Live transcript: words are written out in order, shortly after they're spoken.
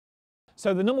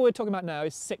So the number we're talking about now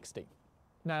is 60.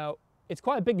 Now, it's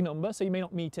quite a big number, so you may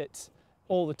not meet it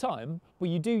all the time, but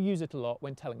you do use it a lot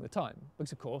when telling the time,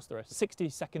 because of course there are 60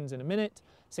 seconds in a minute,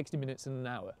 60 minutes in an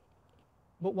hour.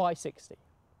 But why 60?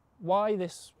 Why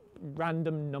this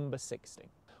random number 60?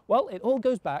 Well, it all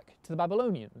goes back to the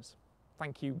Babylonians.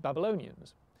 Thank you,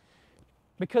 Babylonians.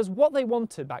 Because what they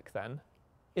wanted back then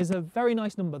is a very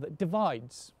nice number that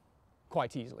divides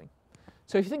quite easily.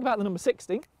 So if you think about the number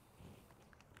 60,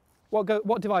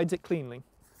 what divides it cleanly?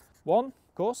 1,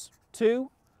 of course, 2,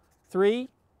 3,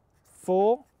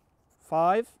 4,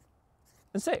 5,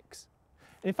 and 6.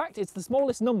 In fact, it's the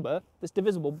smallest number that's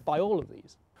divisible by all of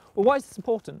these. Well, why is this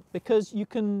important? Because you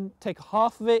can take a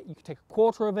half of it, you can take a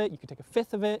quarter of it, you can take a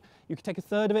fifth of it, you can take a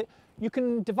third of it. You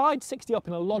can divide 60 up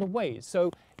in a lot of ways.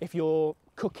 So if you're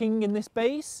cooking in this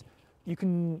base, you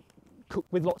can cook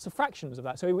with lots of fractions of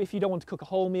that. So if you don't want to cook a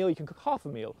whole meal, you can cook half a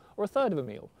meal or a third of a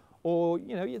meal, or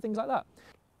things like that.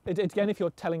 Again, if you're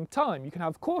telling time, you can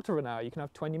have quarter of an hour, you can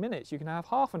have 20 minutes, you can have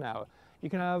half an hour, you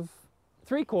can have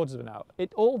 3/4 of an hour.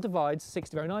 It all divides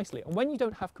 60 very nicely. And when you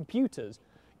don't have computers,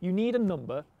 you need a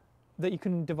number that you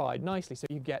can divide nicely, so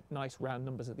you get nice round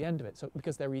numbers at the end of it, so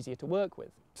because they're easier to work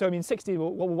with. So I mean, 60.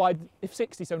 Well, why? If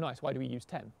 60 is so nice, why do we use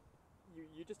 10?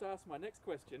 You just asked my next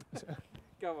question.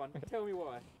 Go on, tell me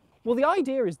why. Well, the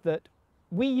idea is that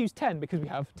we use 10 because we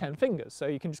have 10 fingers, so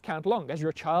you can just count along. As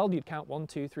you're a child, you'd count 1,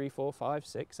 2, 3, 4, 5,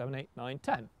 6, 7, 8, 9,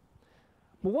 10.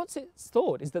 But what's it's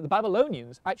thought is that the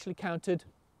Babylonians actually counted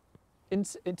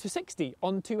into 60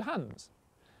 on 2 hands.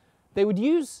 They would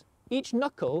use each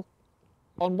knuckle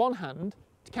on one hand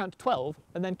to count to 12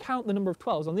 and then count the number of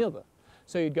 12s on the other.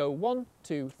 So you'd go 1,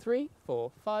 2, 3,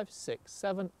 4, 5, 6,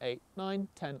 7, 8, 9,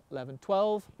 10, 11,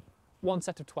 12, one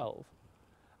set of 12.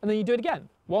 And then you do it again.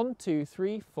 1, 2,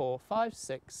 3, 4, 5,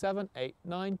 6, 7, 8,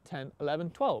 9, 10, 11,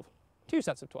 12. 2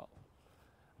 sets of 12.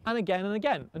 And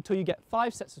again until you get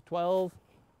 5 sets of 12,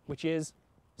 which is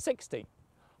 60.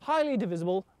 Highly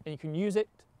divisible, and you can use it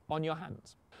on your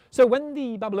hands. So when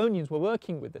the Babylonians were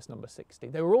working with this number 60,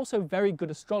 they were also very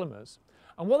good astronomers.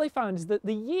 And what they found is that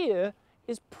the year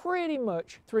is pretty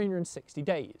much 360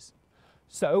 days.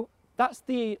 So that's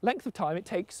the length of time it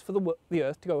takes for the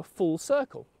Earth to go a full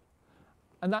circle.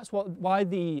 And that's why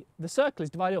the circle is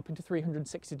divided up into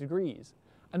 360 degrees.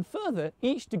 And further,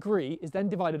 each degree is then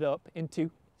divided up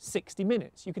into 60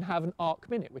 minutes. You can have an arc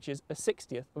minute, which is a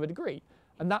 60th of a degree.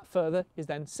 And that further is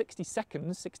then 60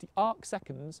 seconds, 60 arc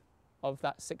seconds of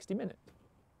that 60 minute.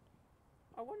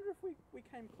 I wonder if we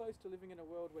came close to living in a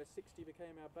world where 60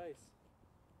 became our base.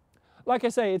 Like I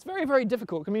say, it's very, very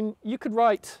difficult. I mean, you could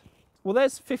write, well,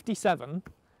 there's 57.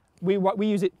 We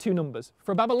use it 2 numbers.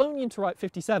 For a Babylonian to write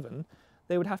 57,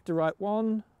 they would have to write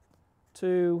 1,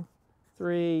 2,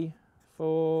 3,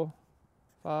 4,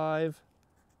 5,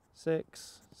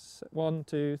 6, 1,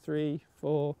 2, 3,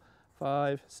 4,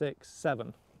 5, 6,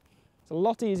 7. It's a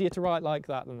lot easier to write like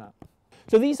that than that.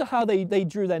 So these are how they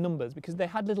drew their numbers, because they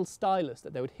had little stylus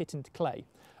that they would hit into clay.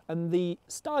 And the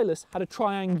stylus had a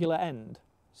triangular end.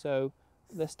 So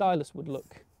their stylus would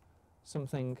look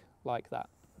something like that.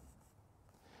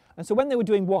 And so when they were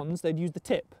doing ones, they'd use the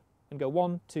tip and go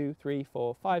 1, 2, 3,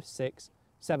 4, 5, 6,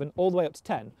 7, all the way up to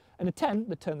 10. And a 10,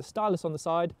 they'd turn the stylus on the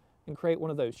side and create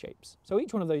one of those shapes. So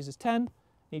each one of those is 10, and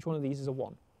each one of these is a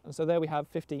 1. And so there we have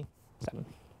 57.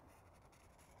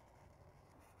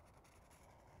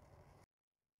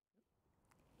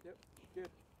 Yep, good.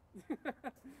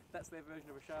 That's their version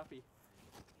of a Sharpie.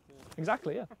 Yeah.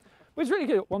 Exactly, yeah. Which is really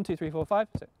good. 1, 2, 3, 4, 5,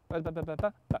 6.